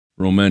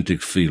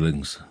Romantic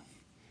feelings.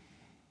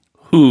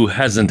 Who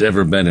hasn't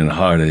ever been in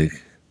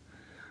heartache?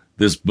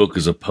 This book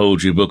is a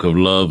poetry book of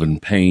love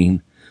and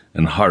pain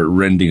and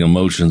heart-rending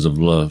emotions of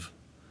love.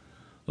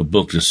 A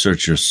book to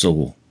search your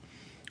soul.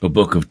 A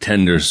book of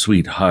tender,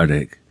 sweet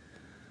heartache.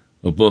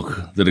 A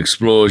book that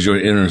explores your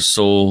inner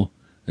soul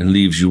and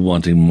leaves you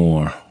wanting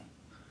more.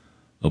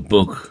 A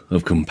book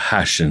of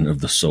compassion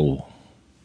of the soul.